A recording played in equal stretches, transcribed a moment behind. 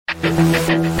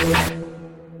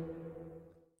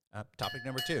Topic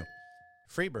number 2,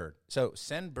 Freebird. So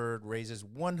SendBird raises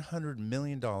 $100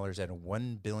 million at a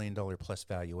 $1 billion plus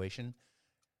valuation,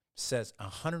 says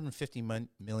 150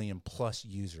 million plus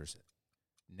users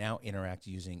now interact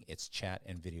using its chat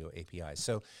and video APIs.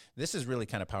 So this is really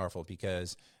kind of powerful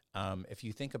because if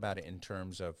you think about it in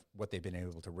terms of what they've been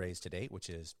able to raise to date, which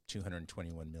is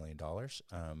 $221 million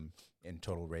in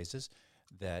total raises,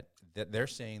 that they're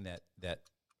saying that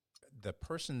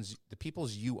the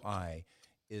people's UI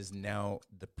is now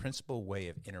the principal way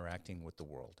of interacting with the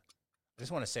world. I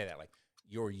just want to say that, like,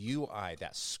 your UI,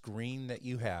 that screen that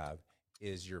you have,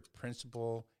 is your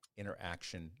principal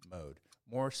interaction mode,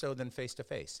 more so than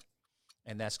face-to-face.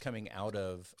 And that's coming out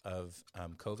of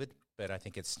COVID, but I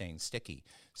think it's staying sticky.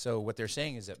 So what they're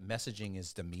saying is that messaging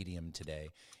is the medium today,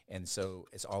 and so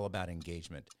it's all about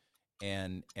engagement.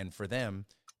 And for them,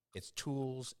 it's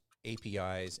tools,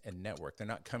 APIs, and network. They're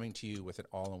not coming to you with an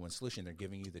all-in-one solution. They're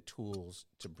giving you the tools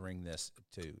to bring this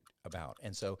about.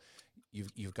 And so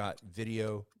you've got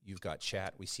video, you've got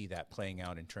chat. We see that playing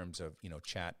out in terms of,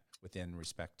 chat within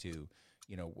respect to,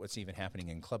 what's even happening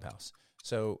in Clubhouse.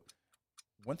 So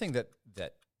one thing that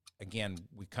again,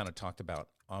 we kind of talked about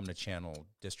omnichannel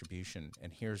distribution,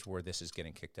 and here's where this is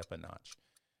getting kicked up a notch.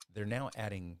 They're now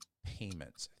adding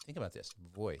payments. Think about this: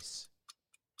 voice,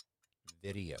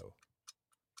 video,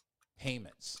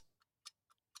 payments.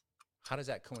 How does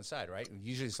that coincide, right?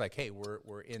 Usually it's like, hey,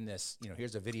 we're in this,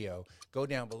 here's a video, go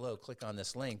down below, click on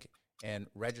this link and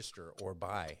register or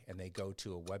buy, and they go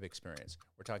to a web experience.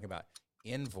 We're talking about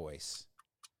invoice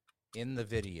in the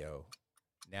video,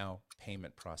 now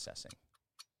payment processing.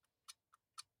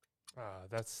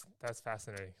 That's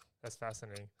fascinating. That's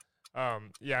fascinating.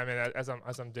 Yeah, I mean,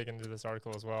 as I'm digging into this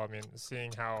article as well, I mean,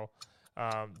 seeing how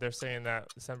they're saying that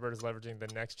SendBird is leveraging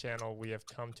the next channel we have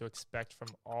come to expect from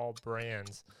all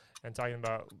brands, and talking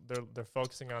about they're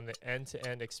focusing on the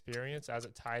end-to-end experience as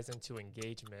it ties into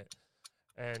engagement.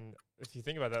 And if you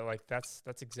think about that, like that's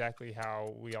exactly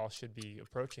how we all should be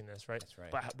approaching this, right? That's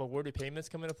right. But where do payments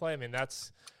come into play? I mean, that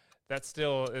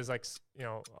still is like,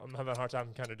 I'm having a hard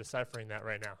time kind of deciphering that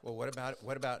right now. Well,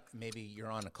 what about maybe you're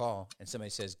on a call and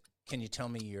somebody says, "Can you tell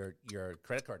me your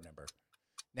credit card number?"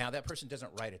 Now that person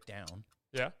doesn't write it down.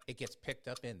 Yeah. It gets picked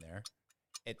up in there.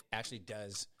 It actually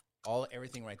does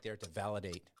everything right there to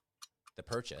validate the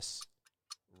purchase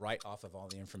right off of all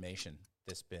the information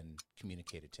that's been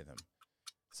communicated to them.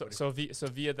 So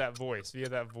via that voice.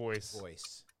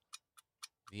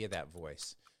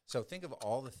 So think of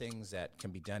all the things that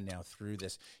can be done now through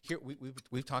this. Here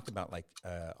we've talked about like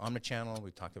omnichannel.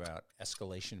 We've talked about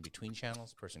escalation between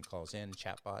channels. Person calls in,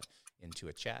 chatbot into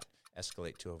a chat,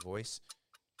 escalate to a voice.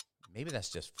 Maybe that's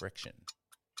just friction.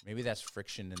 Maybe that's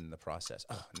friction in the process.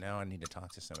 Oh, now I need to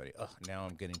talk to somebody. Oh, now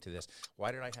I'm getting to this.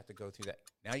 Why did I have to go through that?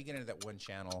 Now you get into that one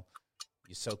channel.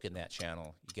 You soak in that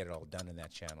channel, you get it all done in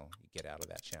that channel, you get out of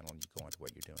that channel, and you go on to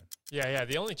what you're doing. Yeah.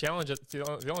 The only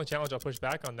challenge I'll push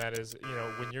back on that is,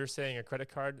 when you're saying a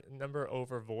credit card number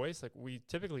over voice, like we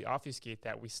typically obfuscate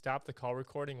that. We stop the call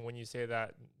recording when you say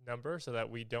that number so that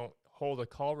we don't hold a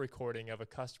call recording of a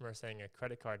customer saying a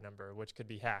credit card number, which could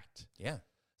be hacked. Yeah.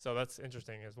 So that's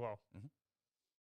interesting as well. Mm-hmm.